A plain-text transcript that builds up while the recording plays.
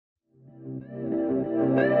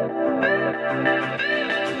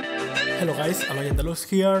Hello guys, Aloy Andalus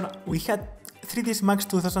here. We had 3dsMax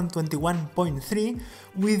 2021.3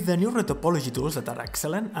 with the new retopology tools that are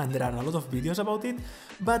excellent, and there are a lot of videos about it,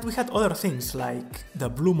 but we had other things like the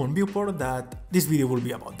bloom on viewport that this video will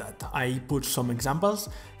be about that. I put some examples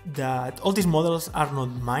that all these models are not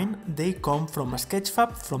mine, they come from a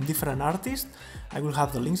sketchfab from different artists. I will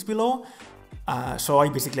have the links below. So I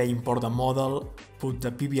basically import a model, put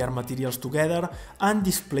the PBR materials together and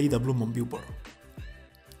display the bloom on viewport.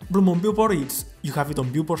 Bloom on viewport, you have it on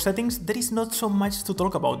viewport settings. There is not so much to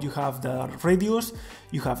talk about. You have the radius,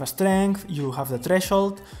 you have a strength, you have the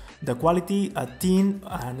threshold, the quality, a tint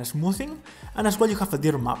and a smoothing, and as well you have a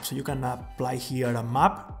dir map, so you can apply here a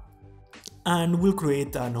map and will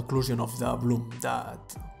create an occlusion of the bloom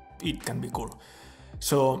that it can be cool.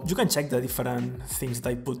 So you can check the different things that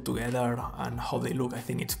I put together and how they look. I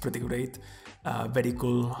think it's pretty great. Very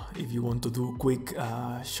cool if you want to do quick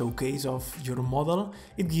showcase of your model.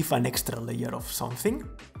 It gives an extra layer of something.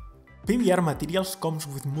 PBR materials comes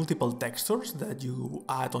with multiple textures that you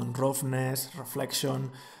add on roughness, reflection,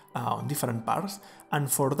 on different parts.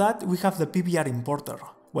 And for that we have the PBR importer.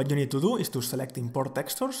 What you need to do is to select import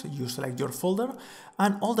textures, you select your folder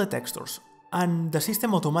and all the textures. And the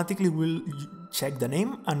system automatically will check the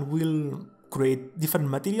name and will create different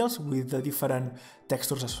materials with the different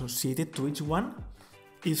textures associated to each one.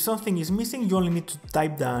 If something is missing, you only need to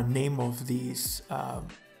type the name of this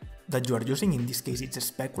that you are using. In this case it's a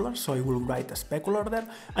specular, so I will write a specular there,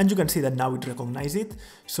 and you can see that now it recognizes it,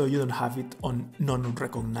 so you don't have it on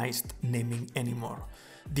non-recognized naming anymore.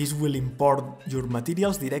 This will import your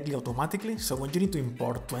materials directly automatically, so when you need to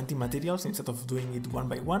import 20 materials, instead of doing it one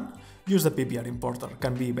by one, use the PBR importer.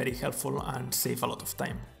 Can be very helpful and save a lot of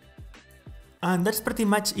time. And that's pretty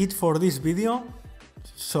much it for this video.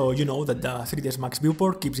 So you know that the 3dsMax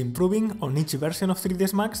viewport keeps improving on each version of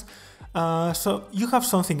 3dsMax. So you have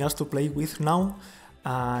something else to play with now,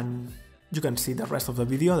 and you can see the rest of the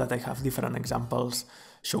video that I have different examples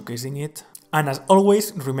showcasing it. And as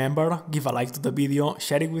always, remember, give a like to the video,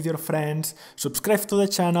 share it with your friends, subscribe to the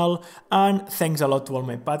channel, and thanks a lot to all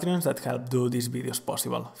my Patreons that help do these videos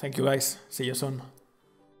possible. Thank you guys, see you soon.